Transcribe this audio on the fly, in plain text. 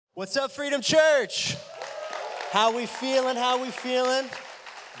What's up, Freedom Church? How we feeling?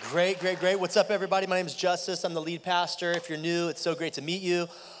 Great. What's up, everybody? My name is Justice. I'm the lead pastor. If you're new, it's so great to meet you.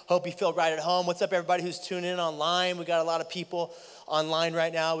 Hope you feel right at home. What's up, everybody who's tuning in online? We got a lot of people online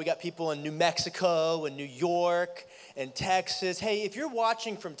right now. We got people in New Mexico and New York and Texas. Hey, if you're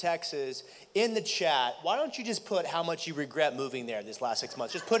watching from Texas, in the chat, why don't you just put how much you regret moving there this last 6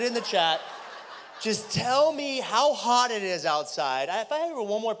 months? Just put it in the chat. Just tell me how hot it is outside. If I ever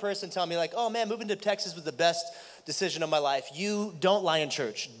one more person tell me like, oh man, moving to Texas was the best decision of my life, you don't lie in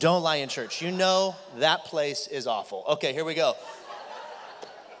church. Don't lie in church. You know that place is awful. Okay, here we go.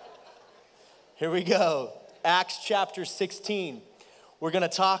 Acts chapter 16. We're going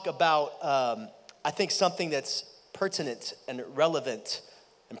to talk about, I think, something that's pertinent and relevant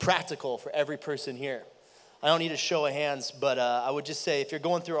and practical for every person here. I don't need a show of hands, but I would just say if you're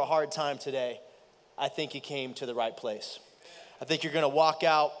going through a hard time today, I think you came to the right place. I think you're going to walk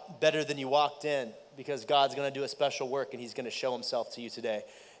out better than you walked in because God's going to do a special work and he's going to show himself to you today.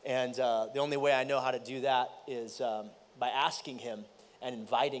 And the only way I know how to do that is by asking him and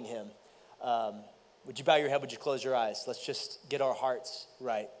inviting him. Would you bow your head? Would you close your eyes? Let's just get our hearts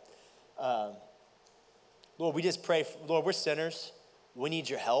right. Lord, we just pray. Lord, we're sinners. We need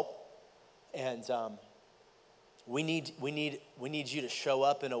your help. And we need you to show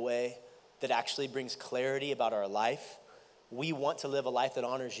up in a way that actually brings clarity about our life. We want to live a life that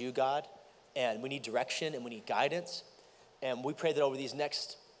honors you, God, and we need direction and we need guidance. And we pray that over these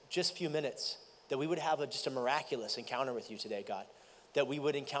next just few minutes, that we would have just a miraculous encounter with you today, God, that we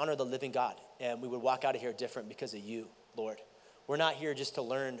would encounter the living God and we would walk out of here different because of you, Lord. We're not here just to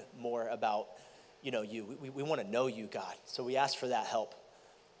learn more about, you. We want to know you, God. So we ask for that help.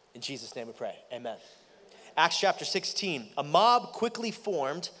 In Jesus' name we pray, amen. Acts chapter 16, a mob quickly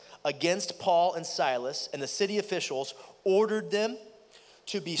formed against Paul and Silas, and the city officials ordered them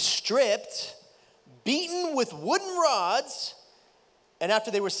to be stripped, beaten with wooden rods, and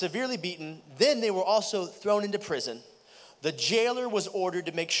after they were severely beaten, then they were also thrown into prison. The jailer was ordered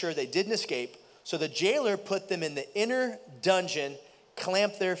to make sure they didn't escape, so the jailer put them in the inner dungeon,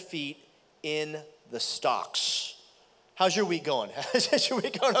 clamped their feet in the stocks. How's your week going? How's your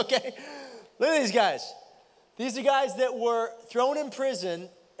week going? Okay. Look at these guys. These are guys that were thrown in prison,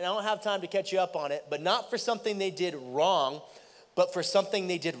 and I don't have time to catch you up on it, but not for something they did wrong, but for something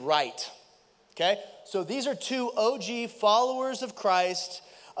they did right, okay? So these are two OG followers of Christ.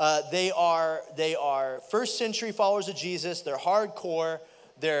 They are first century followers of Jesus. They're hardcore.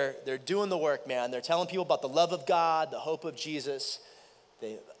 They're doing the work, man. They're telling people about the love of God, the hope of Jesus.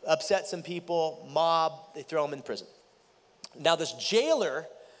 They upset some people, mob, they throw them in prison. Now this jailer's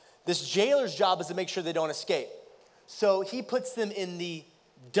job is to make sure they don't escape. So he puts them in the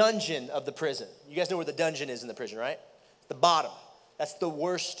dungeon of the prison. You guys know where the dungeon is in the prison, right? The bottom. That's the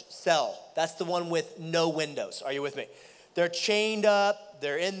worst cell. That's the one with no windows. Are you with me? They're chained up.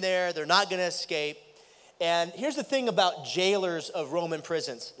 They're in there. They're not going to escape. And here's the thing about jailers of Roman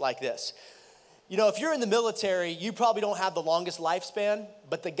prisons like this. If you're in the military, you probably don't have the longest lifespan,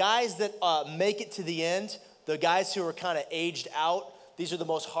 but the guys that make it to the end, the guys who are kind of aged out, these are the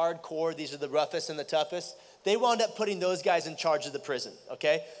most hardcore. These are the roughest and the toughest. They wound up putting those guys in charge of the prison,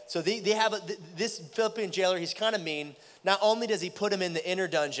 okay? So they have this Philippine jailer, he's kind of mean. Not only does he put them in the inner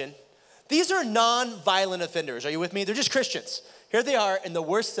dungeon, these are non-violent offenders. Are you with me? They're just Christians. Here they are in the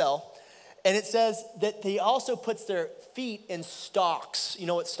worst cell. And it says that he also puts their feet in stocks. You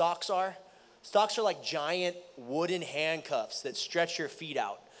know what stocks are? Stocks are like giant wooden handcuffs that stretch your feet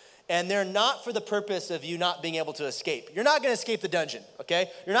out. And they're not for the purpose of you not being able to escape. You're not going to escape the dungeon, okay?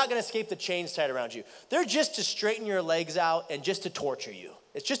 You're not going to escape the chains tied around you. They're just to straighten your legs out and just to torture you.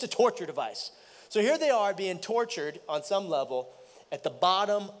 It's just a torture device. So here they are being tortured on some level at the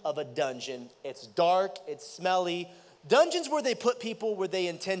bottom of a dungeon. It's dark, it's smelly. Dungeons where they put people where they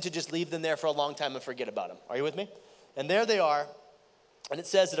intend to just leave them there for a long time and forget about them. Are you with me? And there they are. And it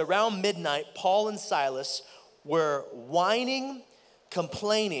says that around midnight, Paul and Silas were whining,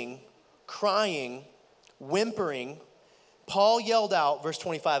 complaining, crying, whimpering. Paul yelled out, verse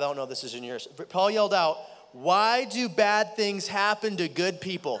 25, I don't know if this is in yours. Paul yelled out, "Why do bad things happen to good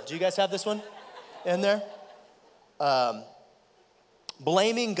people?" Do you guys have this one in there?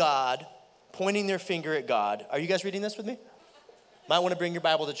 Blaming God, pointing their finger at God. Are you guys reading this with me? Might want to bring your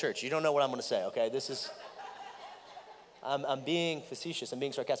Bible to church. You don't know what I'm going to say, okay? I'm being facetious. I'm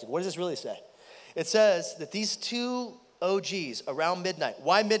being sarcastic. What does this really say? It says that these two OGs around midnight.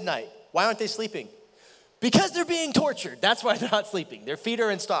 Why midnight? Why aren't they sleeping? Because they're being tortured. That's why they're not sleeping. Their feet are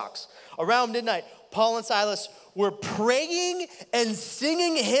in stocks. Around midnight, Paul and Silas were praying and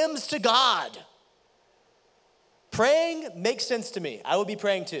singing hymns to God. Praying makes sense to me. I would be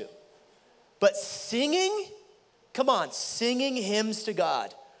praying too. But singing, come on, singing hymns to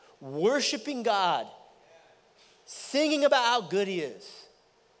God, worshiping God, singing about how good he is.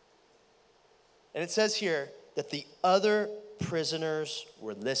 And it says here that the other prisoners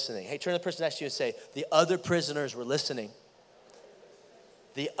were listening. Hey, turn to the person next to you and say, the other prisoners were listening.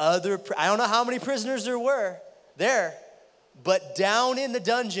 I don't know how many prisoners there were there, but down in the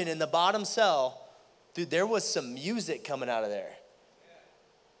dungeon, in the bottom cell, dude, there was some music coming out of there.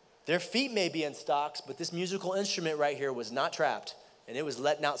 Their feet may be in stocks, but this musical instrument right here was not trapped, and it was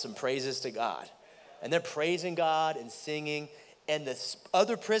letting out some praises to God. And they're praising God and singing, and the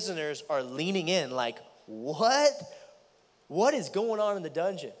other prisoners are leaning in like, what? What is going on in the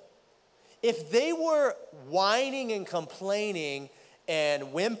dungeon? If they were whining and complaining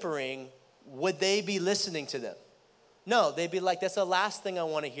and whimpering, would they be listening to them? No, they'd be like, that's the last thing I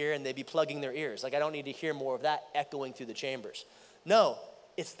want to hear, and they'd be plugging their ears. Like, I don't need to hear more of that echoing through the chambers. No,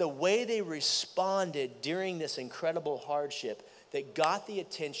 it's the way they responded during this incredible hardship that got the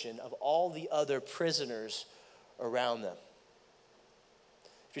attention of all the other prisoners around them.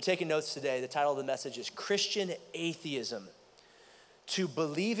 If you're taking notes today, the title of the message is Christian Atheism. To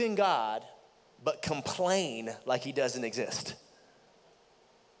believe in God, but complain like he doesn't exist.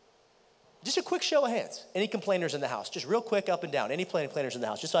 Just a quick show of hands. Any complainers in the house? Just real quick, up and down. Any complainers in the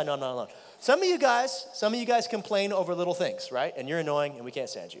house? Just so I know I'm not alone. Some of you guys complain over little things, right? And you're annoying, and we can't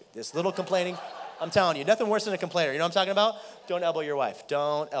stand you. This little complaining, I'm telling you, nothing worse than a complainer. You know what I'm talking about? Don't elbow your wife.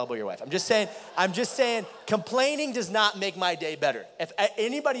 Don't elbow your wife. I'm just saying, complaining does not make my day better. If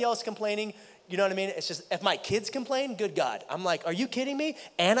anybody else complaining, you know what I mean? It's just, if my kids complain, good God. I'm like, are you kidding me?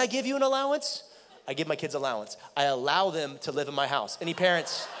 And I give you an allowance? I give my kids allowance. I allow them to live in my house. Any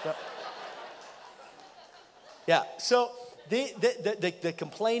parents? No. Yeah, so the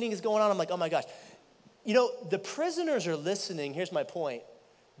complaining is going on. I'm like, oh my gosh. You know, the prisoners are listening, here's my point,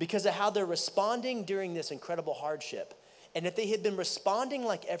 because of how they're responding during this incredible hardship. And if they had been responding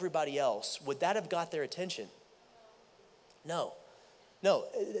like everybody else, would that have got their attention? No.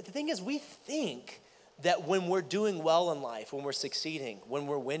 The thing is, we think that when we're doing well in life, when we're succeeding, when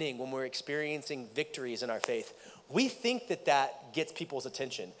we're winning, when we're experiencing victories in our faith, we think that gets people's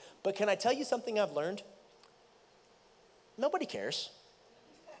attention. But can I tell you something I've learned? Nobody cares.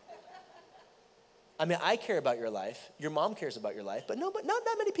 I mean, I care about your life. Your mom cares about your life, but not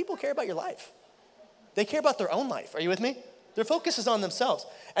that many people care about your life. They care about their own life. Are you with me? Their focus is on themselves.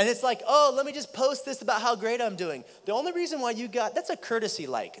 And it's like, oh, let me just post this about how great I'm doing. The only reason why that's a courtesy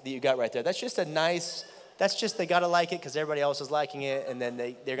like that you got right there. That's just they got to like it because everybody else is liking it, and then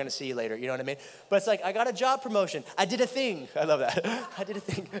they're going to see you later. You know what I mean? But it's like, I got a job promotion. I did a thing. I love that. I did a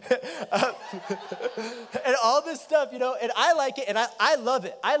thing. And all this stuff, you know, and I like it, and I love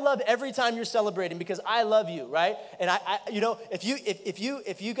it. I love every time you're celebrating because I love you, right? And I you know, if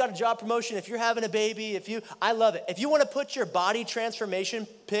you got a job promotion, if you're having a baby, I love it. If you want to put your body transformation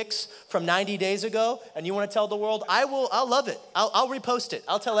pics from 90 days ago and you want to tell the world, I'll love it. I'll repost it.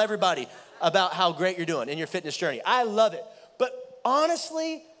 I'll tell everybody about how great you're doing in your fitness journey. I love it. But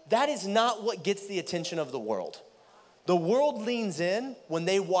honestly, that is not what gets the attention of the world. The world leans in when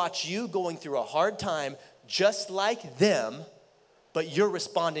they watch you going through a hard time just like them, but you're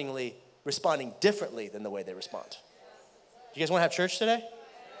responding differently than the way they respond. You guys want to have church today?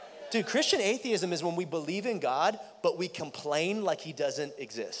 Dude, Christian atheism is when we believe in God, but we complain like he doesn't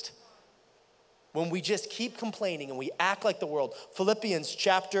exist. When we just keep complaining and we act like the world. Philippians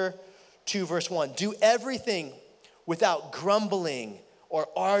chapter 2, verse 1. Do everything without grumbling or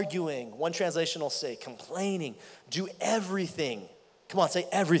arguing. One translation will say complaining. Do everything. Come on, say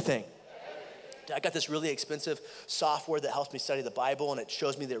everything. I got this really expensive software that helps me study the Bible, and it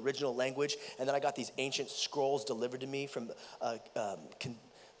shows me the original language. And then I got these ancient scrolls delivered to me from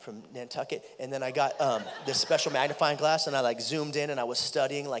Nantucket. And then I got this special magnifying glass, and I zoomed in, and I was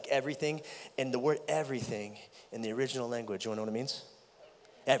studying everything. And the word everything in the original language, you want to know what it means?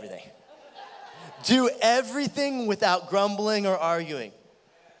 Everything. Do everything without grumbling or arguing.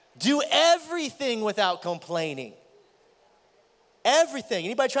 Do everything without complaining. Everything.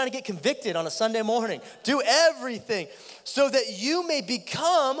 Anybody trying to get convicted on a Sunday morning? Do everything so that you may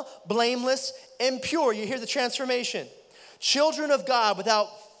become blameless and pure. You hear the transformation. Children of God without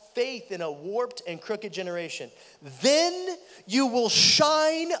faith in a warped and crooked generation. Then you will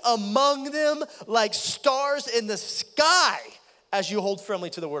shine among them like stars in the sky as you hold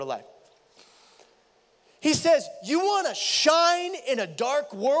firmly to the word of life. He says, you want to shine in a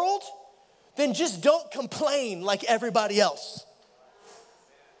dark world? Then just don't complain like everybody else.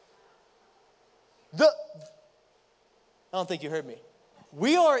 I don't think you heard me.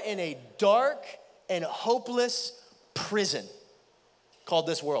 We are in a dark and hopeless prison called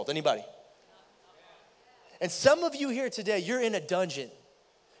this world. Anybody? And some of you here today, you're in a dungeon.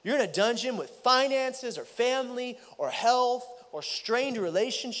 You're in a dungeon with finances or family or health or strained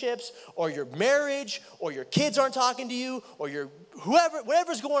relationships or your marriage or your kids aren't talking to you or your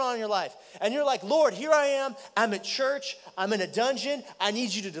whatever's going on in your life. And you're like, Lord, here I am. I'm at church. I'm in a dungeon. I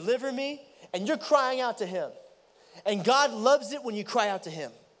need you to deliver me. And you're crying out to him. And God loves it when you cry out to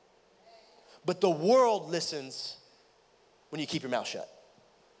him. But the world listens when you keep your mouth shut.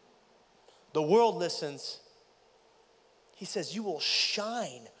 The world listens. He says, you will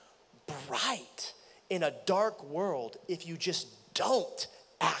shine bright in a dark world if you just don't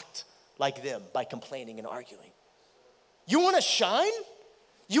act like them by complaining and arguing. You want to shine?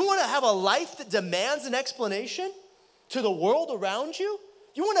 You want to have a life that demands an explanation to the world around you?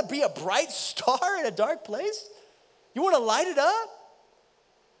 You want to be a bright star in a dark place? You want to light it up?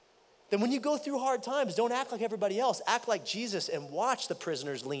 Then when you go through hard times, don't act like everybody else. Act like Jesus and watch the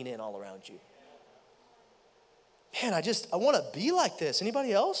prisoners lean in all around you. Man, I want to be like this.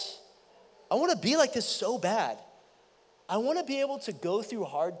 Anybody else? I want to be like this so bad. I want to be able to go through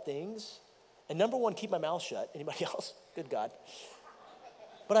hard things and number one, keep my mouth shut. Anybody else? Good God.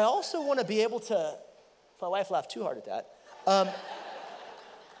 But I also want to be able to, my wife laughed too hard at that.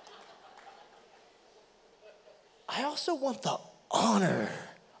 I also want the honor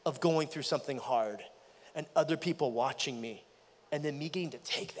of going through something hard and other people watching me and then me getting to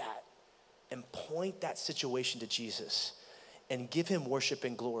take that and point that situation to Jesus and give him worship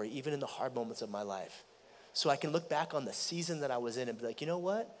and glory, even in the hard moments of my life. So I can look back on the season that I was in and be like, you know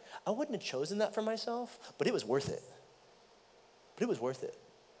what? I wouldn't have chosen that for myself, but it was worth it. But it was worth it.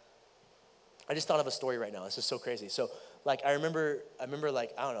 I just thought of a story right now. This is so crazy. So like, I remember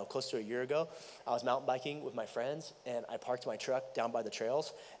like, I don't know, close to a year ago, I was mountain biking with my friends and I parked my truck down by the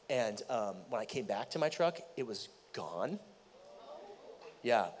trails. And when I came back to my truck, it was gone.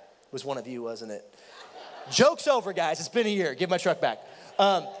 Yeah. It was one of you, wasn't it? Joke's over, guys. It's been a year. Give my truck back.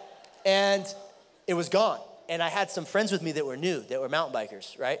 And it was gone. And I had some friends with me that were new, that were mountain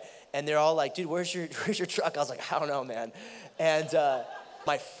bikers, right? And they're all like, dude, where's your truck? I was like, I don't know, man. And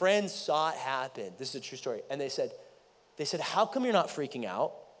my friends saw it happen. This is a true story. And they said, how come you're not freaking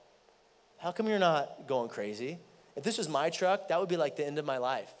out? How come you're not going crazy? If this was my truck, that would be like the end of my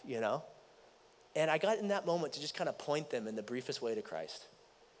life, you know? And I got in that moment to just kind of point them in the briefest way to Christ.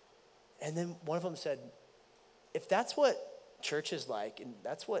 And then one of them said, if that's what church is like, and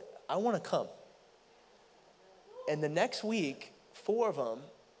that's what, I want to come. And the next week, 4 of them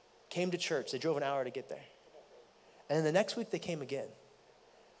came to church. They drove an hour to get there. And then the next week, they came again.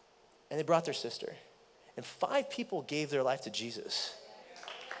 And they brought their sister. And 5 people gave their life to Jesus.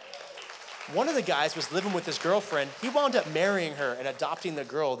 One of the guys was living with his girlfriend. He wound up marrying her and adopting the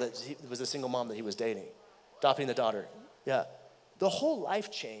girl that was the single mom that he was dating. Adopting the daughter. Yeah. The whole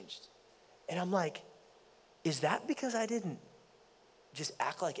life changed. And I'm like, is that because I didn't just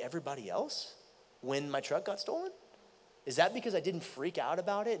act like everybody else when my truck got stolen? Is that because I didn't freak out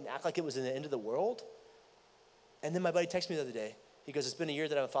about it and act like it was the end of the world? And then my buddy texted me the other day. He goes, it's been a year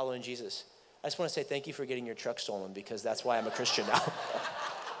that I'm following Jesus. I just want to say thank you for getting your truck stolen because that's why I'm a Christian now.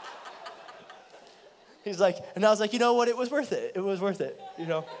 He's like, and I was like, you know what? It was worth it. It was worth it. You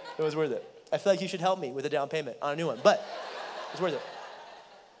know, it was worth it. I feel like you should help me with a down payment on a new one, but it was worth it.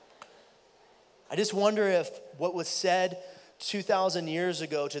 I just wonder if what was said 2,000 years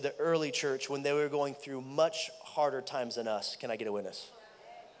ago to the early church when they were going through much harder times than us, can I get a witness?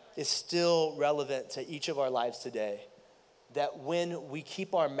 Is still relevant to each of our lives today. That when we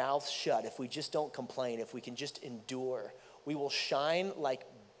keep our mouths shut, if we just don't complain, if we can just endure, we will shine like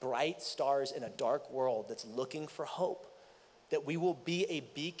bright stars in a dark world that's looking for hope. That we will be a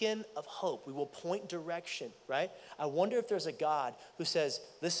beacon of hope. We will point direction, right? I wonder if there's a God who says,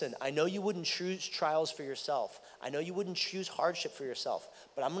 listen, I know you wouldn't choose trials for yourself. I know you wouldn't choose hardship for yourself,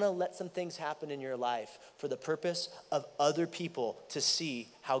 but I'm going to let some things happen in your life for the purpose of other people to see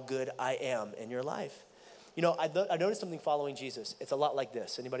how good I am in your life. You know, I noticed something following Jesus. It's a lot like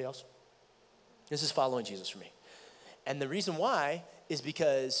this. Anybody else? This is following Jesus for me. And the reason why is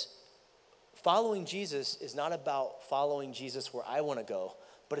because following Jesus is not about following Jesus where I want to go,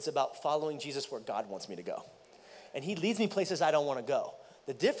 but it's about following Jesus where God wants me to go. And he leads me places I don't want to go.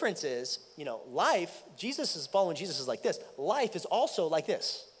 The difference is, you know, following Jesus is like this. Life is also like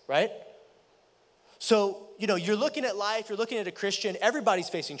this, right? So, you know, you're looking at life, you're looking at a Christian, everybody's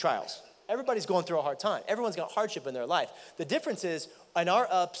facing trials. Everybody's going through a hard time. Everyone's got hardship in their life. The difference is in our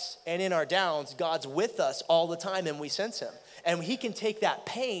ups and in our downs, God's with us all the time and we sense him. And he can take that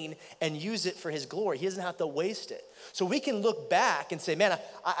pain and use it for his glory. He doesn't have to waste it. So we can look back and say, man,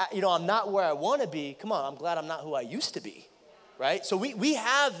 I'm not where I want to be. Come on, I'm glad I'm not who I used to be. Right? So we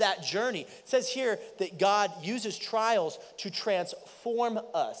have that journey. It says here that God uses trials to transform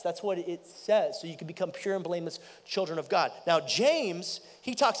us. That's what it says. So you can become pure and blameless children of God. Now, James,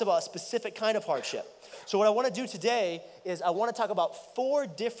 he talks about a specific kind of hardship. So what I want to do today is I want to talk about 4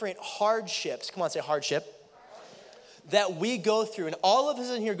 different hardships. Come on, say hardship. That we go through. And all of us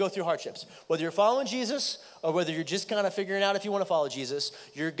in here go through hardships. Whether you're following Jesus or whether you're just kind of figuring out if you want to follow Jesus,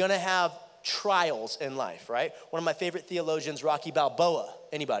 you're going to have trials in life, right? One of my favorite theologians, Rocky Balboa.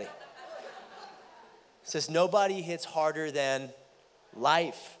 Anybody? Says nobody hits harder than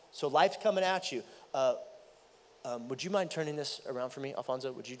life. So life's coming at you. Would you mind turning this around for me,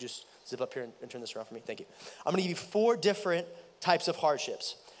 Alfonso? Would you just zip up here and turn this around for me? Thank you. I'm going to give you 4 different types of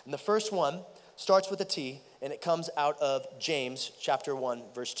hardships. And the first one starts with a T, and it comes out of James chapter 1,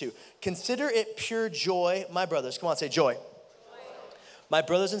 verse 2. Consider it pure joy, my brothers. Come on, say joy. My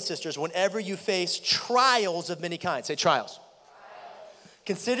brothers and sisters, whenever you face trials of many kinds, say trials.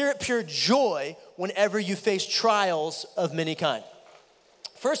 Consider it pure joy whenever you face trials of many kinds.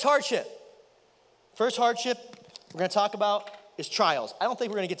 First hardship we're going to talk about is trials. I don't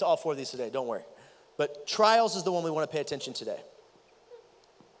think we're going to get to all 4 of these today, don't worry. But trials is the one we want to pay attention today.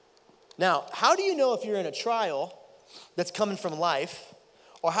 Now, how do you know if you're in a trial that's coming from life?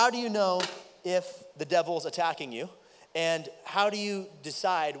 Or how do you know if the devil's attacking you? And how do you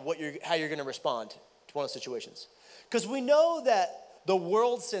decide how you're going to respond to one of those situations? Because we know that the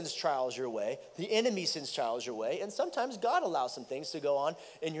world sends trials your way, the enemy sends trials your way, and sometimes God allows some things to go on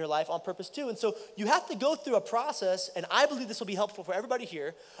in your life on purpose too. And so you have to go through a process, and I believe this will be helpful for everybody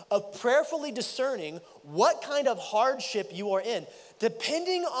here, of prayerfully discerning what kind of hardship you are in.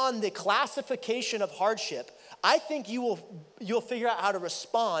 Depending on the classification of hardship, I think you'll figure out how to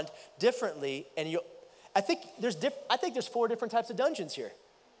respond differently, and I think there's 4 different types of dungeons here.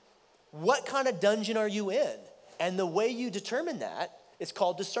 What kind of dungeon are you in? And the way you determine that is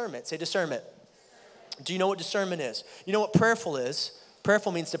called discernment. Say discernment. Do you know what discernment is? You know what prayerful is?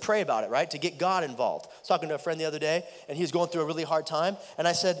 Prayerful means to pray about it, right? To get God involved. I was talking to a friend the other day, and he was going through a really hard time. And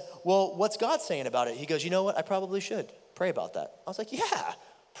I said, well, what's God saying about it? He goes, you know what? I probably should pray about that. I was like, yeah,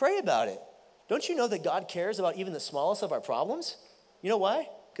 pray about it. Don't you know that God cares about even the smallest of our problems? You know why?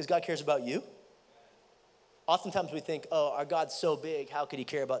 Because God cares about you. Oftentimes we think, oh, our God's so big, how could he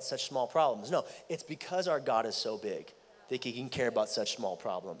care about such small problems? No, it's because our God is so big that he can care about such small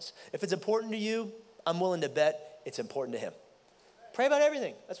problems. If it's important to you, I'm willing to bet it's important to him. Pray about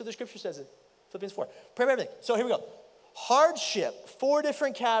everything. That's what the scripture says in Philippians 4. Pray about everything. So here we go. Hardship, 4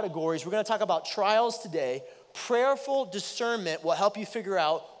 different categories. We're going to talk about trials today. Prayerful discernment will help you figure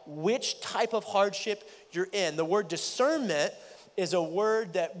out which type of hardship you're in. The word discernment is a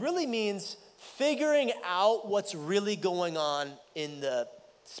word that really means figuring out what's really going on in the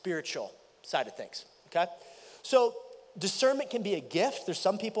spiritual side of things, okay? So discernment can be a gift. There's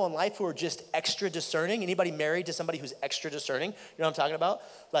some people in life who are just extra discerning. Anybody married to somebody who's extra discerning? You know what I'm talking about?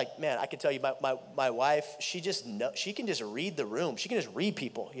 Like, man, I can tell you my wife, she can just read the room. She can just read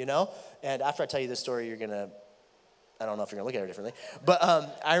people, you know? And after I tell you this story, I don't know if you're gonna look at her differently. But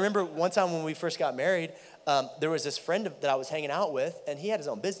I remember one time when we first got married, there was this friend that I was hanging out with, and he had his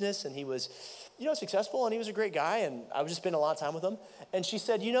own business, and he was, successful, and he was a great guy, and I was just spending a lot of time with him. And she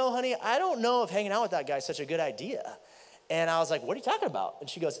said, honey, I don't know if hanging out with that guy is such a good idea. And I was like, what are you talking about? And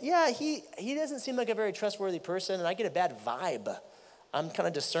she goes, yeah, he doesn't seem like a very trustworthy person, and I get a bad vibe. I'm kind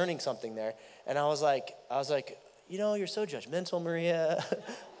of discerning something there. And I was like, you're so judgmental, Maria.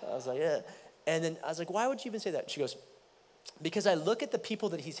 I was like, yeah. And then I was like, why would you even say that? She goes, because I look at the people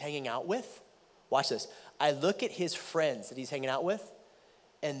that he's hanging out with. Watch this. I look at his friends that he's hanging out with,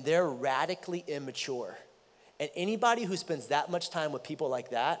 and they're radically immature. And anybody who spends that much time with people like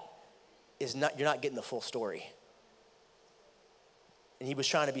that you're not getting the full story. And he was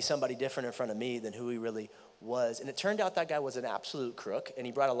trying to be somebody different in front of me than who he really was. And it turned out that guy was an absolute crook, and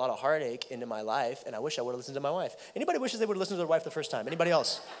he brought a lot of heartache into my life, and I wish I would have listened to my wife. Anybody wishes they would have listened to their wife the first time? Anybody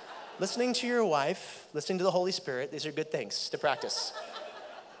else? Listening to your wife, listening to the Holy Spirit, these are good things to practice.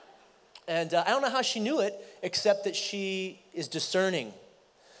 And I don't know how she knew it, except that she is discerning.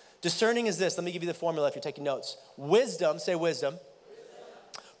 Discerning is this. Let me give you the formula if you're taking notes. Wisdom, say wisdom,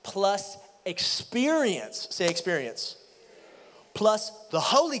 plus experience, say experience, plus the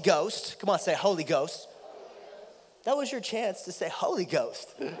Holy Ghost. Come on, say Holy Ghost. That was your chance to say Holy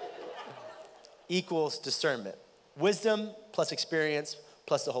Ghost. Equals discernment. Wisdom plus experience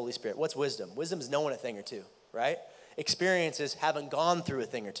plus the Holy Spirit. What's wisdom? Wisdom is knowing a thing or two, right? Experience is having gone through a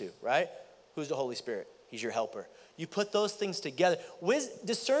thing or two, right? Who's the Holy Spirit? He's your helper. You put those things together.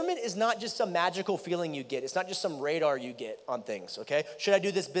 Discernment is not just some magical feeling you get. It's not just some radar you get on things, okay? Should I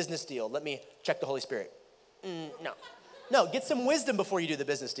do this business deal? Let me check the Holy Spirit. No. No, get some wisdom before you do the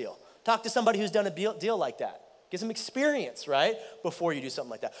business deal. Talk to somebody who's done a deal like that. Get some experience, right, before you do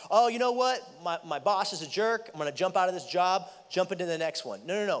something like that. Oh, you know what? My boss is a jerk. I'm going to jump out of this job, jump into the next one.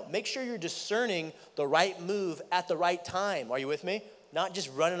 No. Make sure you're discerning the right move at the right time. Are you with me? Not just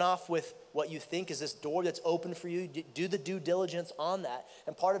running off with what you think is this door that's open for you. Do the due diligence on that.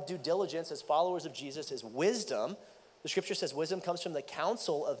 And part of due diligence as followers of Jesus is wisdom. The scripture says wisdom comes from the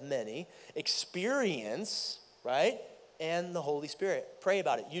counsel of many, experience, right, and the Holy Spirit. Pray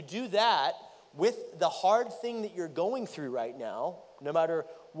about it. You do that with the hard thing that you're going through right now, no matter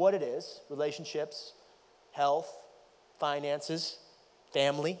what it is, relationships, health, finances,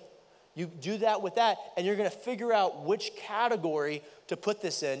 family. You do that with that, and you're going to figure out which category to put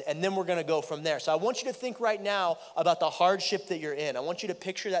this in, and then we're going to go from there. So I want you to think right now about the hardship that you're in. I want you to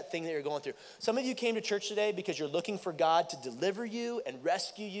picture that thing that you're going through. Some of you came to church today because you're looking for God to deliver you and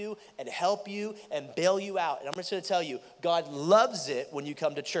rescue you and help you and bail you out. And I'm just going to tell you, God loves it when you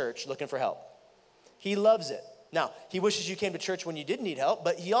come to church looking for help. He loves it. Now, he wishes you came to church when you didn't need help,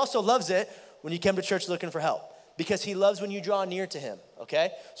 but he also loves it when you came to church looking for help because he loves when you draw near to him, okay?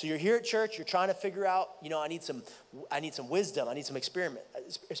 So you're here at church, you're trying to figure out, I need some wisdom, I need some experiment,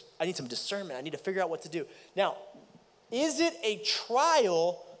 I need some discernment, I need to figure out what to do. Now, is it a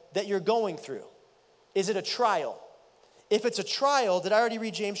trial that you're going through? Is it a trial? If it's a trial, did I already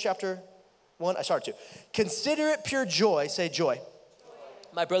read James chapter 1? I started to. Consider it pure joy, say joy.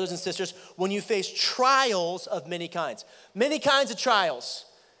 My brothers and sisters, when you face trials of many kinds of trials,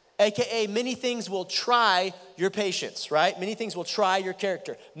 AKA many things will try your patience, right? Many things will try your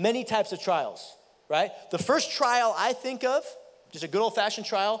character, many types of trials, right? The first trial I think of, just a good old-fashioned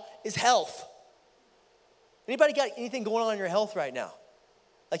trial, is health. Anybody got anything going on in your health right now?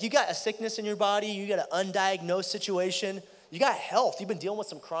 Like you got a sickness in your body, you got an undiagnosed situation, you got health, you've been dealing with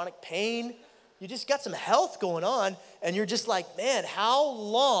some chronic pain, you just got some health going on, and you're just like, man, how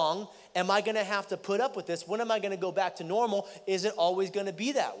long am I going to have to put up with this? When am I going to go back to normal? Is it always going to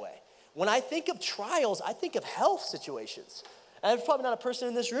be that way? When I think of trials, I think of health situations. And there's probably not a person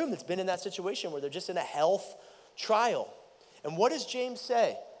in this room that's been in that situation where they're just in a health trial. And what does James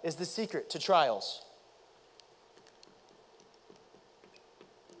say is the secret to trials?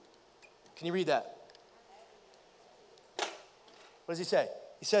 Can you read that? What does he say?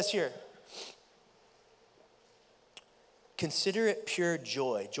 He says here, consider it pure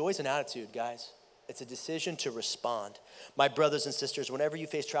joy. Joy is an attitude, guys. It's a decision to respond. My brothers and sisters, whenever you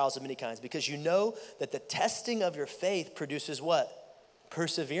face trials of many kinds, because you know that the testing of your faith produces what?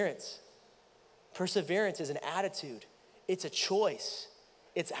 Perseverance. Perseverance is an attitude. It's a choice.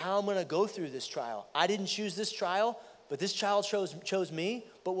 It's how I'm going to go through this trial. I didn't choose this trial, but this trial chose me.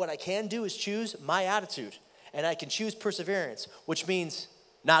 But what I can do is choose my attitude. And I can choose perseverance, which means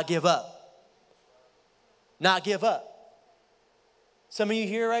not give up. Not give up. Some of you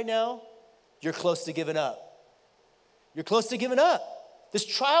here right now, you're close to giving up. You're close to giving up. This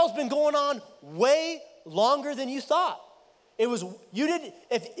trial's been going on way longer than you thought.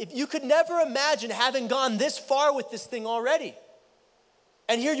 If you could never imagine having gone this far with this thing already.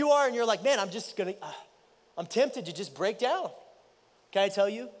 And here you are and you're like, man, I'm tempted to just break down. Can I tell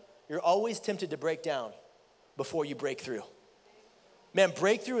you? You're always tempted to break down before you break through. Man,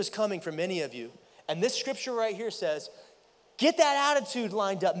 breakthrough is coming for many of you. And this scripture right here says, get that attitude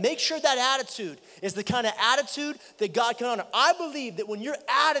lined up. Make sure that attitude is the kind of attitude that God can honor. I believe that when your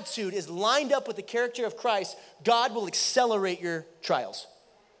attitude is lined up with the character of Christ, God will accelerate your trials.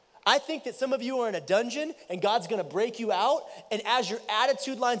 I think that some of you are in a dungeon and God's going to break you out. And as your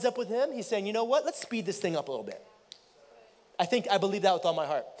attitude lines up with him, he's saying, you know what? Let's speed this thing up a little bit. I believe that with all my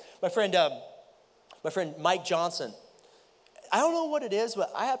heart. My friend Mike Johnson, I don't know what it is,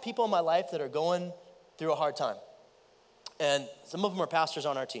 but I have people in my life that are going through a hard time. And some of them are pastors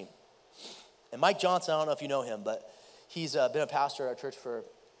on our team. And Mike Johnson, I don't know if you know him, but he's been a pastor at our church for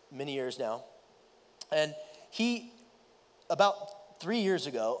many years now. And he, about 3 years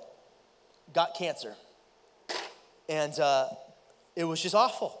ago, got cancer. And it was just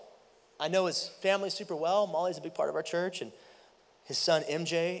awful. I know his family super well. Molly's a big part of our church. And his son,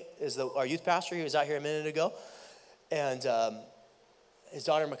 MJ, is our youth pastor. He was out here a minute ago. And his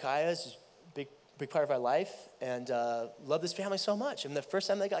daughter, Micaiah, is big part of our life, and love this family so much. And the first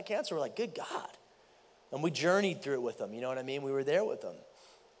time they got cancer, we're like, good God. And we journeyed through it with them, you know what I mean? We were there with them.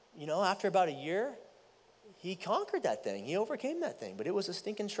 You know, after about a year, he conquered that thing. He overcame that thing, but it was a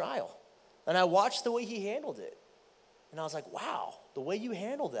stinking trial. And I watched the way he handled it. And I was like, wow, the way you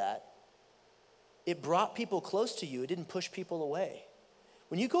handled that, it brought people close to you. It didn't push people away.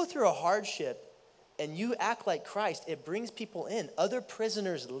 When you go through a hardship and you act like Christ, it brings people in. Other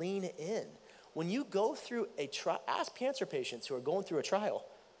prisoners lean in. When you go through a trial, ask cancer patients who are going through a trial.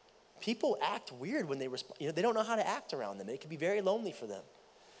 People act weird when they respond. You know, they don't know how to act around them. It can be very lonely for them.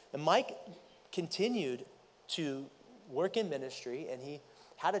 And Mike continued to work in ministry, and he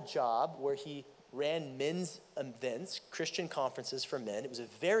had a job where he ran men's events, Christian conferences for men. It was a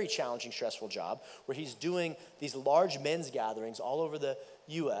very challenging, stressful job where he's doing these large men's gatherings all over the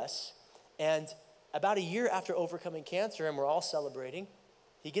U.S. And about a year after overcoming cancer, and we're all celebrating,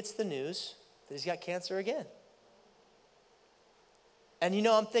 he gets the news that he's got cancer again. And you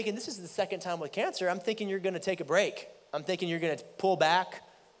know, I'm thinking, this is the second time with cancer. I'm thinking you're going to take a break. I'm thinking you're going to pull back,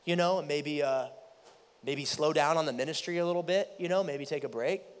 you know, and maybe slow down on the ministry a little bit, you know, maybe take a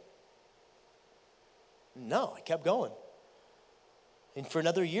break. No, I kept going. And for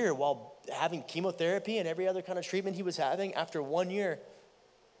another year, while having chemotherapy and every other kind of treatment he was having, after 1 year,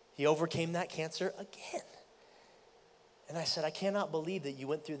 he overcame that cancer again. And I said, I cannot believe that you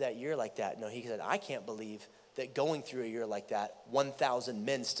went through that year like that. No, he said, I can't believe that going through a year like that, 1,000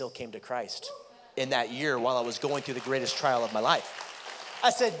 men still came to Christ in that year while I was going through the greatest trial of my life. I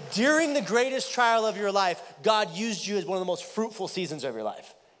said, during the greatest trial of your life, God used you as one of the most fruitful seasons of your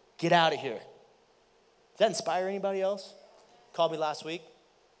life. Get out of here. Does that inspire anybody else? Called me last week.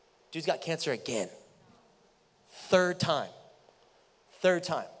 Dude's got cancer again. Third time.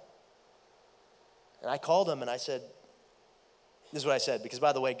 And I called him and I said, this is what I said, because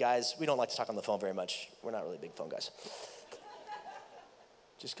by the way, guys, we don't like to talk on the phone very much. We're not really big phone guys.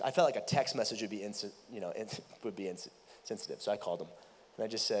 I felt like a text message would be insensitive, so I called him. And I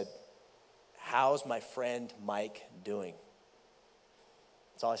just said, how's my friend Mike doing?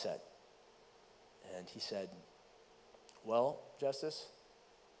 That's all I said. And he said, well, Justice,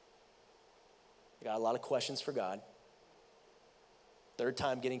 I got a lot of questions for God. Third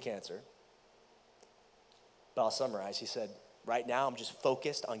time getting cancer. But I'll summarize. He said, right now I'm just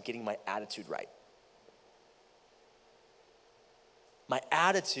focused on getting my attitude right. My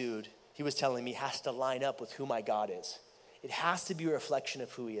attitude, he was telling me, has to line up with who my God is. It has to be a reflection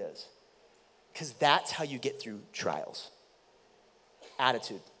of who he is. Because that's how you get through trials.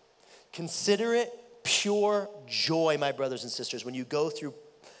 Attitude. Consider it pure joy, my brothers and sisters, when you go through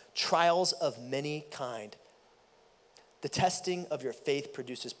trials of many kind. The testing of your faith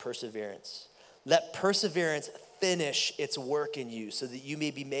produces perseverance. Let perseverance finish its work in you so that you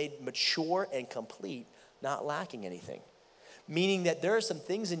may be made mature and complete, not lacking anything. Meaning that there are some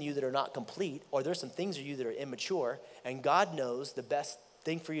things in you that are not complete, or there are some things in you that are immature, and God knows the best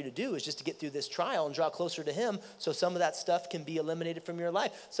thing for you to do is just to get through this trial and draw closer to him so some of that stuff can be eliminated from your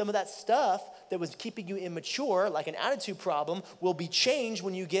life. Some of that stuff that was keeping you immature, like an attitude problem, will be changed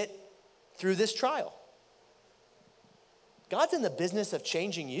when you get through this trial. God's in the business of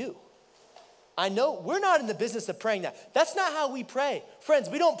changing you. I know we're not in the business of praying that. That's not how we pray. Friends,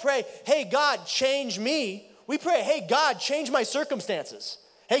 we don't pray, hey, God, change me. We pray, hey, God, change my circumstances.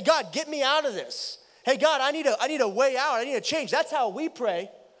 Hey, God, get me out of this. Hey, God, I need a way out. I need a change. That's how we pray.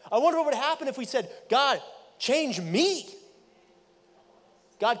 I wonder what would happen if we said, God, change me.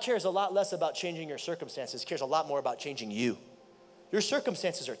 God cares a lot less about changing your circumstances. He cares a lot more about changing you. Your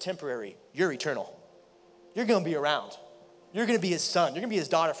circumstances are temporary. You're eternal. You're going to be around. You're going to be his son. You're going to be his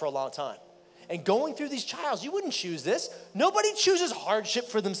daughter for a long time. And going through these trials, you wouldn't choose this. Nobody chooses hardship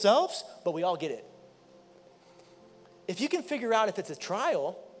for themselves, but we all get it. If you can figure out if it's a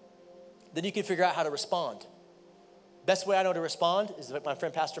trial, then you can figure out how to respond. Best way I know to respond is like my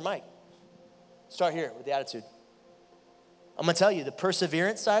friend Pastor Mike. Start here with the attitude. I'm going to tell you, the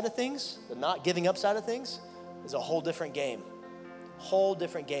perseverance side of things, the not giving up side of things, is a whole different game. Whole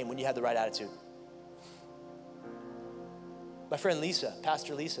different game when you have the right attitude. My friend Lisa,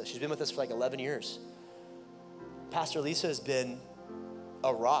 Pastor Lisa, she's been with us for like 11 years. Pastor Lisa has been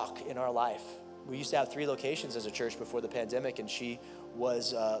a rock in our life. We used to have 3 locations as a church before the pandemic, and she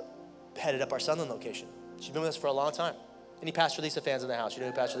was headed up our Sunland location. She's been with us for a long time. Any Pastor Lisa fans in the house? You know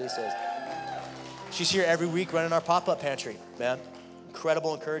who Pastor Lisa is. She's here every week running our pop-up pantry, man.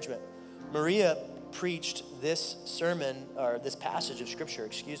 Incredible encouragement. Maria preached this sermon, or this passage of scripture,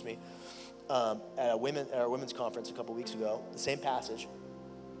 at our women's conference a couple weeks ago, the same passage,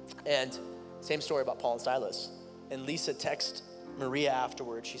 and same story about Paul and Silas. And Lisa texted Maria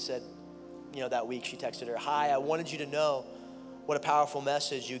afterwards. She said, that week she texted her, hi, I wanted you to know what a powerful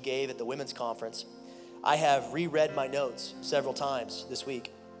message you gave at the women's conference. I have reread my notes several times this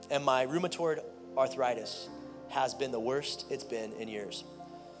week, and my rheumatoid arthritis has been the worst it's been in years.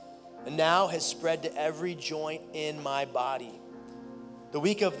 And now has spread to every joint in my body. The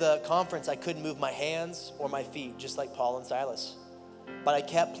week of the conference, I couldn't move my hands or my feet, just like Paul and Silas. But I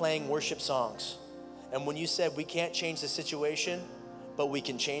kept playing worship songs. And when you said we can't change the situation, but we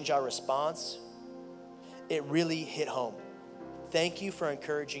can change our response, it really hit home. Thank you for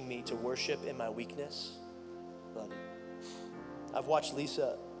encouraging me to worship in my weakness. Love you. I've watched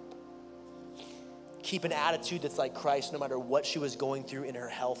Lisa keep an attitude that's like Christ no matter what she was going through in her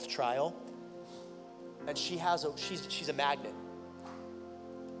health trial. And she's a magnet.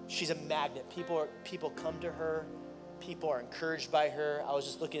 She's a magnet. People come to her. People are encouraged by her. I was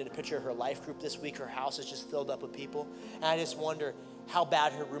just looking at a picture of her life group this week. Her house is just filled up with people. And I just wonder how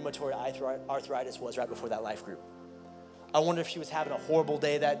bad her rheumatoid arthritis was right before that life group. I wonder if she was having a horrible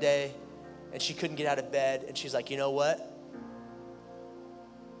day that day and she couldn't get out of bed. And she's like, you know what?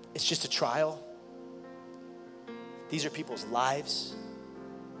 It's just a trial. These are people's lives.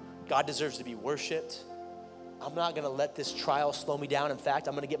 God deserves to be worshiped. I'm not going to let this trial slow me down. In fact,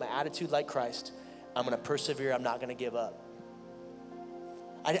 I'm going to get my attitude like Christ. I'm going to persevere. I'm not going to give up.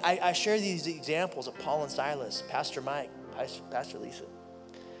 I share these examples of Paul and Silas, Pastor Mike, Pastor Lisa.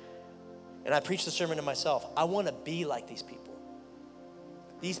 And I preach the sermon to myself. I want to be like these people.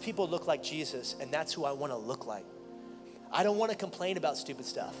 These people look like Jesus, and that's who I want to look like. I don't want to complain about stupid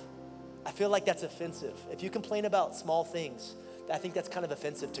stuff. I feel like that's offensive. If you complain about small things, I think that's kind of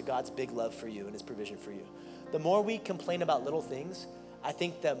offensive to God's big love for you and his provision for you. The more we complain about little things, I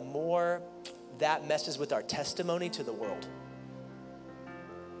think the more that messes with our testimony to the world.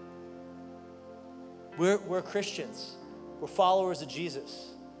 We're Christians. We're followers of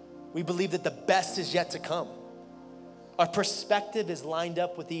Jesus. We believe that the best is yet to come. Our perspective is lined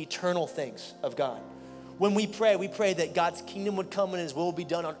up with the eternal things of God. When we pray that God's kingdom would come and his will be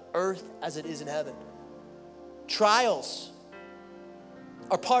done on earth as it is in heaven. Trials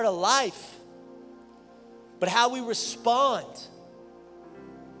are part of life. But how we respond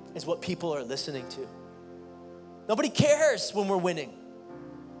is what people are listening to. Nobody cares when we're winning.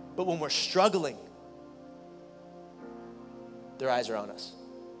 But when we're struggling, their eyes are on us.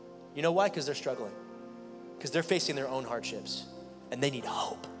 You know why? Because they're struggling. Because they're facing their own hardships. And they need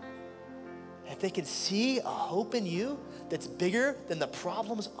hope. And if they can see a hope in you that's bigger than the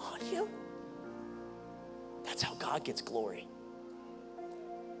problems on you, that's how God gets glory.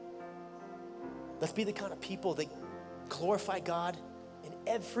 Let's be the kind of people that glorify God in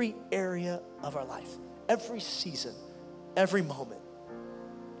every area of our life, every season, every moment.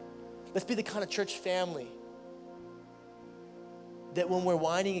 Let's be the kind of church family that when we're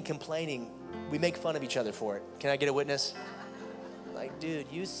whining and complaining, we make fun of each other for it. Can I get a witness? Like, dude,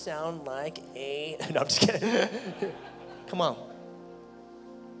 you sound like a... No, I'm just kidding. Come on.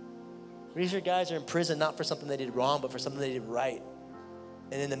 These guys are in prison not for something they did wrong, but for something they did right.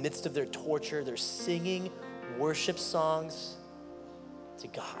 And in the midst of their torture, they're singing worship songs to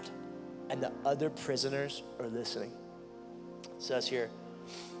God. And the other prisoners are listening. It says here,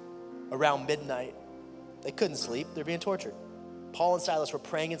 around midnight, they couldn't sleep. They're being tortured. Paul and Silas were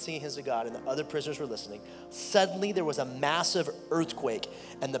praying and singing hymns to God, and the other prisoners were listening. Suddenly, there was a massive earthquake,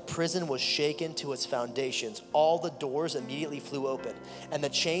 and the prison was shaken to its foundations. All the doors immediately flew open, and the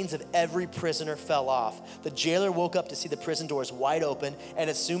chains of every prisoner fell off. The jailer woke up to see the prison doors wide open and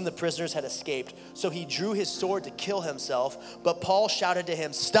assumed the prisoners had escaped. So he drew his sword to kill himself, but Paul shouted to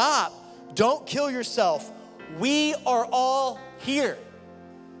him, "Stop! Don't kill yourself. We are all here."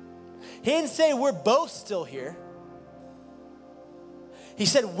 He didn't say we're both still here. He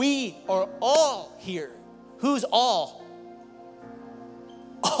said, we are all here. Who's all?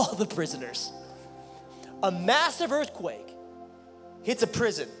 All the prisoners. A massive earthquake hits a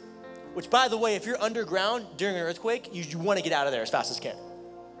prison, which, by the way, if you're underground during an earthquake, you want to get out of there as fast as you can.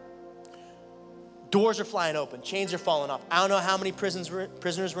 Doors are flying open. Chains are falling off. I don't know how many prisoners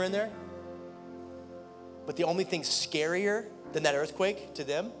were in there, but the only thing scarier than that earthquake to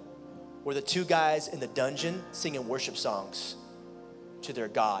them were the two guys in the dungeon singing worship songs to their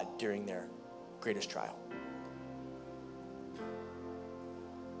God during their greatest trial.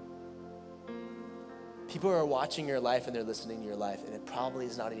 People are watching your life and they're listening to your life, and it probably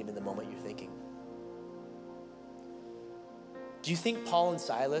is not even the moment you're thinking. Do you think Paul and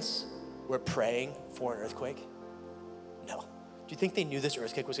Silas were praying for an earthquake? No. Do you think they knew this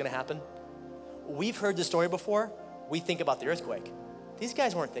earthquake was going to happen? We've heard the story before. We think about the earthquake. These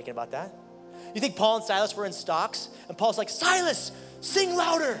guys weren't thinking about that. You think Paul and Silas were in stocks, and Paul's like, "Silas, sing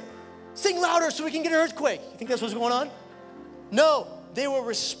louder so we can get an earthquake." You think that's what's going on? No, they were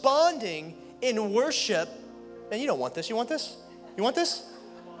responding in worship. And you don't want this. You want this? You want this?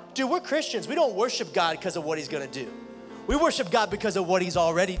 Dude, we're Christians. We don't worship God because of what he's gonna do. We worship God because of what he's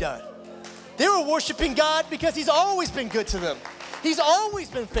already done. They were worshiping God because he's always been good to them. He's always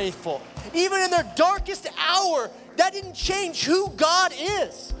been faithful. Even in their darkest hour, that didn't change who God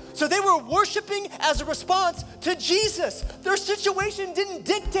is. So they were worshiping as a response to Jesus. Their situation didn't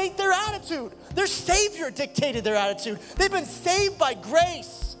dictate their attitude. Their Savior dictated their attitude. They've been saved by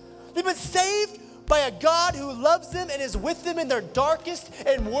grace. They've been saved by a God who loves them and is with them in their darkest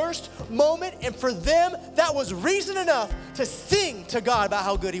and worst moment. And for them, that was reason enough to sing to God about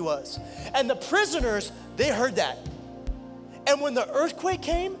how good he was. And the prisoners, they heard that. And when the earthquake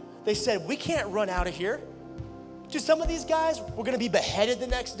came, they said, we can't run out of here. Dude, some of these guys were gonna be beheaded the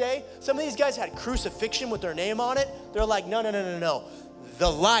next day. Some of these guys had crucifixion with their name on it. They're like, no. The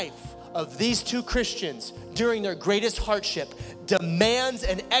life of these two Christians during their greatest hardship demands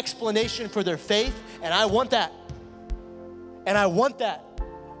an explanation for their faith, and I want that. And I want that.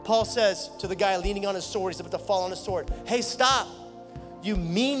 Paul says to the guy leaning on his sword, he's about to fall on his sword, hey, stop. You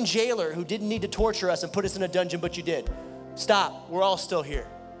mean jailer who didn't need to torture us and put us in a dungeon, but you did. Stop, we're all still here.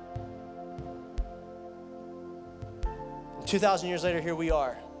 2,000 years later, here we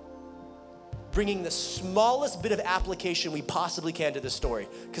are, bringing the smallest bit of application we possibly can to this story,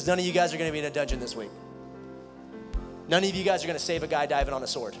 because none of you guys are gonna be in a dungeon this week. None of you guys are gonna save a guy diving on a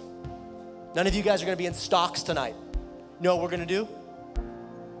sword. None of you guys are gonna be in stocks tonight. You know what we're gonna do?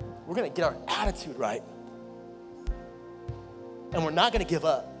 We're gonna get our attitude right. And we're not gonna give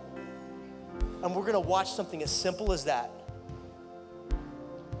up. And we're gonna watch something as simple as that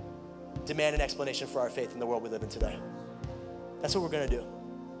demand an explanation for our faith in the world we live in today. That's what we're gonna do.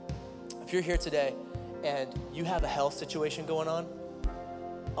 If you're here today and you have a health situation going on,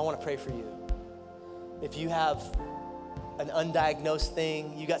 I wanna pray for you. If you have an undiagnosed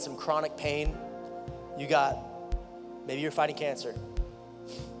thing, you got some chronic pain, maybe you're fighting cancer,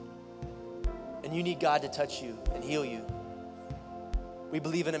 and you need God to touch you and heal you, we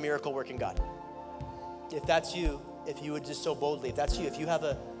believe in a miracle working God. If that's you, if you would just so boldly, if that's you, if you have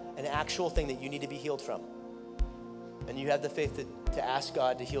an actual thing that you need to be healed from, and you have the faith to ask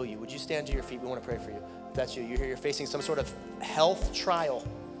God to heal you, would you stand to your feet? We want to pray for you. If that's you, you're here, you're facing some sort of health trial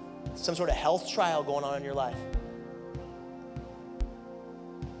going on in your life.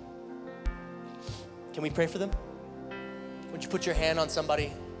 Can we pray for them? Would you put your hand on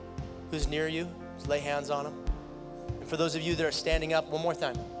somebody who's near you? Just lay hands on them. And for those of you that are standing up, one more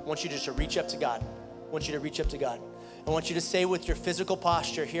time, I want you just to reach up to God. I want you to reach up to God. I want you to say with your physical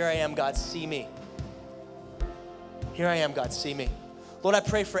posture, here I am, God, see me. Here I am, God, see me. Lord, I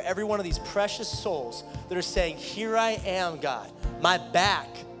pray for every one of these precious souls that are saying, here I am, God. My back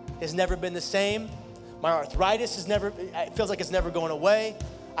has never been the same. My arthritis it feels like it's never going away.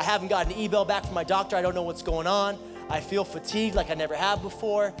 I haven't gotten an email back from my doctor. I don't know what's going on. I feel fatigued like I never have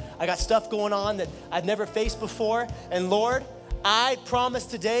before. I got stuff going on that I've never faced before. And Lord, I promise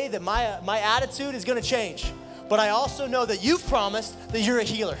today that my attitude is gonna change. But I also know that you've promised that you're a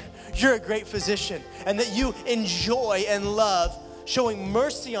healer. You're a great physician, and that you enjoy and love showing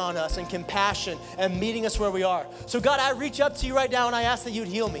mercy on us and compassion and meeting us where we are. So God, I reach up to you right now and I ask that you'd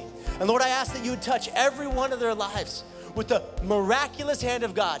heal me. And Lord, I ask that you would touch every one of their lives with the miraculous hand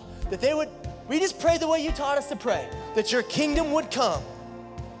of God, that we just pray the way you taught us to pray, that your kingdom would come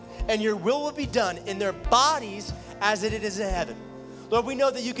and your will would be done in their bodies as it is in heaven. Lord, we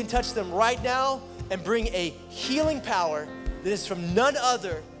know that you can touch them right now and bring a healing power that is from none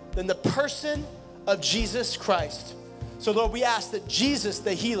other than the person of Jesus Christ. So Lord, we ask that Jesus,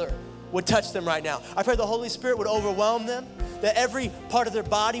 the healer, would touch them right now. I pray the Holy Spirit would overwhelm them, that every part of their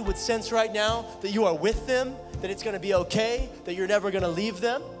body would sense right now that you are with them, that it's gonna be okay, that you're never gonna leave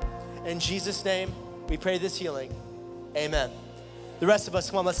them. In Jesus' name, we pray this healing, amen. The rest of us,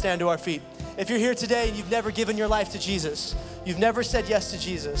 come on, let's stand to our feet. If you're here today and you've never given your life to Jesus, you've never said yes to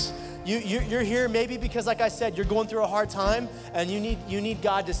Jesus, you're here maybe because, like I said, you're going through a hard time and you need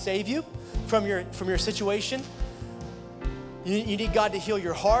God to save you from your situation. You need God to heal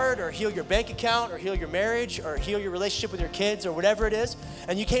your heart or heal your bank account or heal your marriage or heal your relationship with your kids or whatever it is.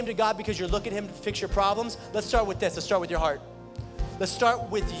 And you came to God because you're looking at him to fix your problems. Let's start with this. Let's start with your heart. Let's start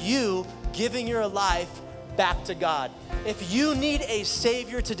with you giving your life back to God. If you need a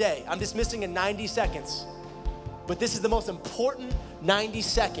Savior today, I'm dismissing in 90 seconds, but this is the most important 90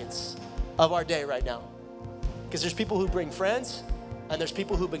 seconds of our day right now. Because there's people who bring friends, and there's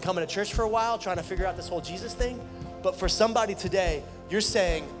people who've been coming to church for a while trying to figure out this whole Jesus thing. But for somebody today, you're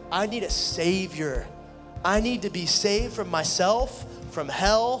saying, I need a Savior. I need to be saved from myself, from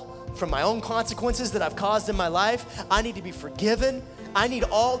hell, from my own consequences that I've caused in my life. I need to be forgiven. I need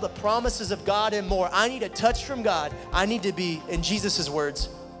all the promises of God and more. I need a touch from God. I need to be, in Jesus' words,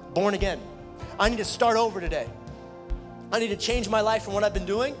 born again. I need to start over today. I need to change my life from what I've been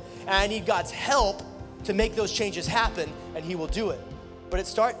doing, and I need God's help to make those changes happen, and he will do it. But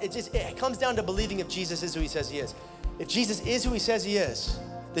it comes down to believing if Jesus is who he says he is. If Jesus is who he says he is,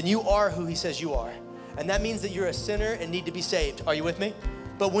 then you are who he says you are. And that means that you're a sinner and need to be saved. Are you with me?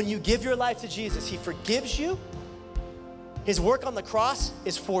 But when you give your life to Jesus, he forgives you. His work on the cross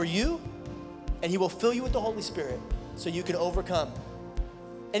is for you, and he will fill you with the Holy Spirit so you can overcome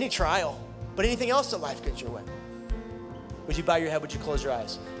any trial, but anything else that life gives your way. Would you bow your head? Would you close your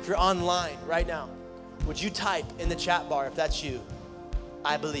eyes? If you're online right now, would you type in the chat bar, if that's you,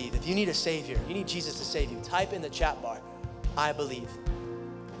 I believe. If you need a Savior, you need Jesus to save you, type in the chat bar, I believe.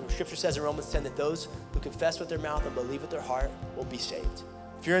 The scripture says in Romans 10 that those who confess with their mouth and believe with their heart will be saved.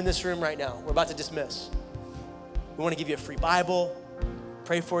 If you're in this room right now, we're about to dismiss. We want to give you a free Bible,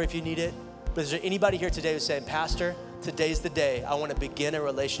 pray for you if you need it. But is there anybody here today who's saying, Pastor, today's the day I want to begin a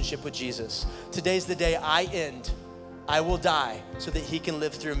relationship with Jesus. Today's the day I will die so that he can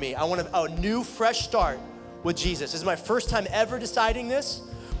live through me. I want a new, fresh start with Jesus. This is my first time ever deciding this,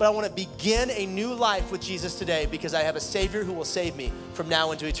 but I want to begin a new life with Jesus today because I have a Savior who will save me from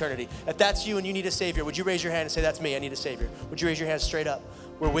now into eternity. If that's you and you need a Savior, would you raise your hand and say, that's me, I need a Savior? Would you raise your hand straight up?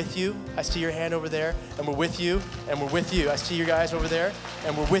 We're with you. I see your hand over there, and we're with you, and we're with you. I see you guys over there,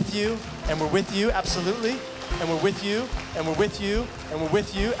 and we're with you, and we're with you, absolutely. And we're with you, and we're with you, and we're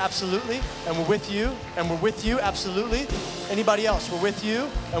with you, absolutely. And we're with you, and we're with you, absolutely. Anybody else? We're with you,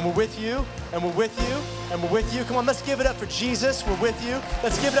 and we're with you, and we're with you, and we're with you. Come on, let's give it up for Jesus. We're with you.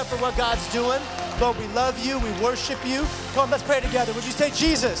 Let's give it up for what God's doing. Lord, we love you. We worship you. Come on, let's pray together. Would you say,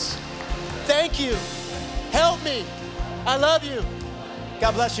 Jesus, thank you. Help me. I love you.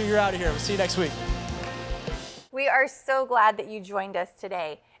 God bless you. You're out of here. We'll see you next week. We are so glad that you joined us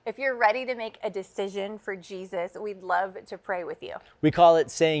today. If you're ready to make a decision for Jesus, we'd love to pray with you. We call it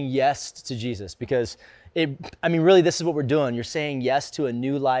saying yes to Jesus because really this is what we're doing. You're saying yes to a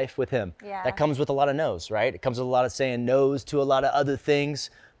new life with him. Yeah. That comes with a lot of no's, right? It comes with a lot of saying no's to a lot of other things.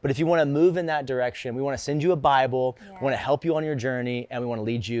 But if you want to move in that direction, we want to send you a Bible, we want to help you on your journey, and we want to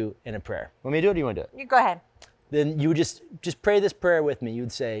lead you in a prayer. Want me to do it or do you want to do it? You go ahead. Then you would just pray this prayer with me. You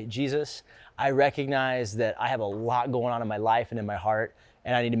would say, Jesus, I recognize that I have a lot going on in my life and in my heart,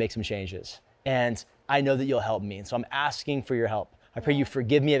 and I need to make some changes. And I know that you'll help me. And so I'm asking for your help. I pray you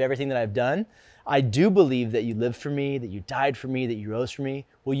forgive me of everything that I've done. I do believe that you lived for me, that you died for me, that you rose for me.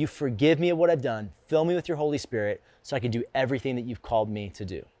 Will you forgive me of what I've done? Fill me with your Holy Spirit so I can do everything that you've called me to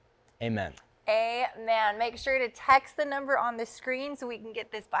do. Amen. Amen. Make sure to text the number on the screen so we can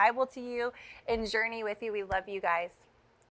get this Bible to you and journey with you. We love you guys.